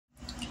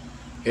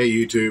Hey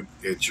YouTube,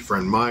 it's your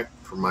friend Mike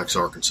from Mike's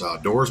Arkansas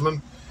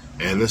Outdoorsman,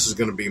 and this is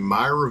going to be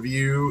my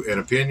review and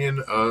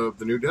opinion of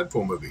the new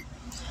Deadpool movie.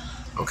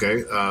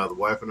 Okay, the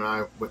wife and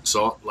I went and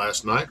saw it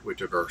last night. We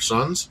took our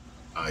sons.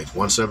 He's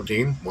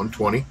 117,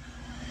 120,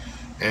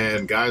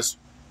 and guys,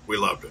 we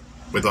loved it.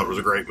 We thought it was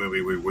a great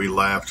movie. We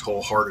laughed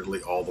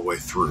wholeheartedly all the way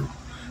through.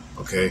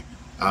 Okay,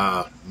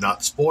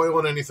 not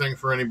spoiling anything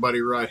for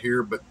anybody right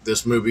here, but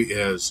this movie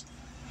is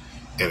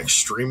an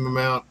extreme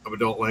amount of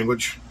adult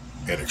language.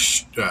 And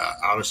I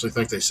honestly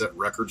think they set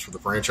records for the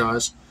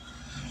franchise.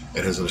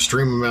 It has an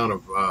extreme amount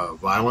of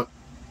violent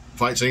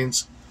fight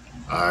scenes,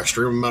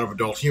 extreme amount of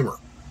adult humor.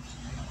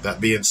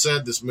 That being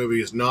said, this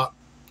movie is not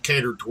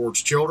catered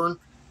towards children.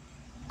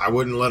 I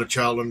wouldn't let a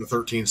child under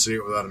 13 see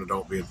it without an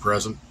adult being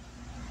present.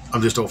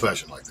 I'm just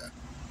old-fashioned like that.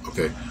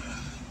 Okay.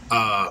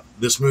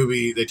 This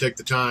movie, they take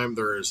the time.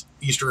 There is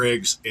Easter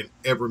eggs in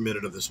every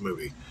minute of this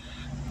movie.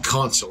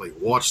 Constantly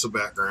watch the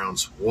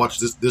backgrounds. Watch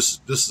this.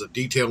 This is a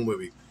detailed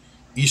movie.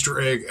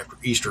 Easter egg after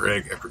Easter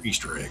egg after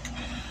Easter egg.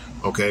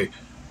 Okay.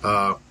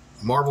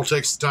 Marvel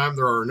takes the time.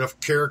 There are enough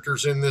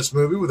characters in this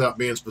movie, without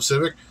being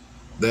specific,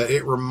 that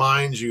it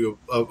reminds you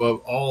of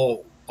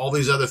all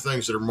these other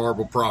things that are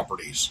Marvel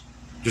properties.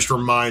 Just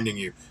reminding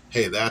you,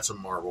 hey, that's a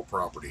Marvel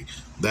property.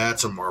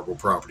 That's a Marvel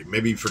property.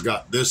 Maybe you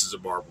forgot this is a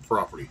Marvel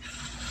property.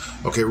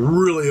 Okay,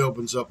 really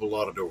opens up a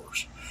lot of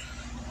doors.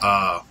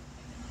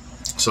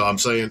 So I'm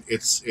saying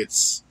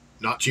it's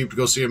not cheap to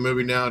go see a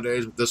movie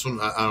nowadays, but this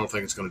one, I don't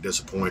think it's going to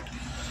disappoint.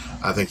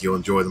 I think you'll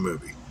enjoy the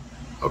movie.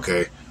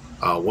 Okay.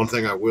 One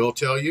thing I will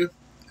tell you,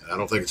 I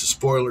don't think it's a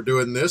spoiler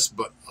doing this,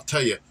 but I'll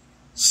tell you,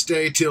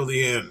 stay till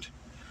the end.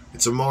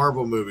 It's a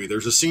Marvel movie.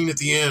 There's a scene at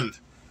the end,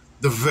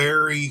 the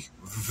very,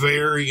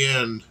 very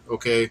end.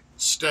 Okay.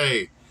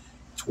 Stay.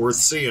 It's worth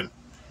seeing.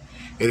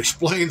 It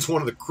explains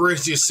one of the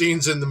craziest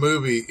scenes in the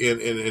movie,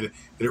 and it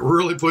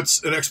really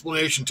puts an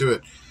explanation to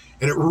it.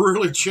 And it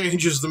really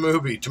changes the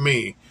movie to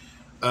me.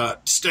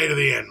 Stay to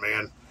the end,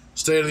 man.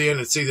 Stay to the end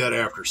and see that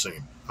after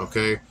scene.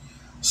 Okay?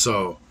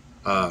 So,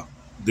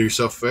 do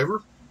yourself a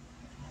favor.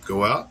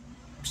 Go out.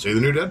 See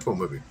the new Deadpool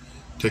movie.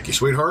 Take your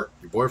sweetheart,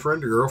 your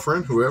boyfriend, your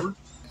girlfriend, whoever,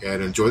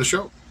 and enjoy the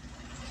show.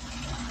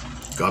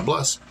 God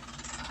bless.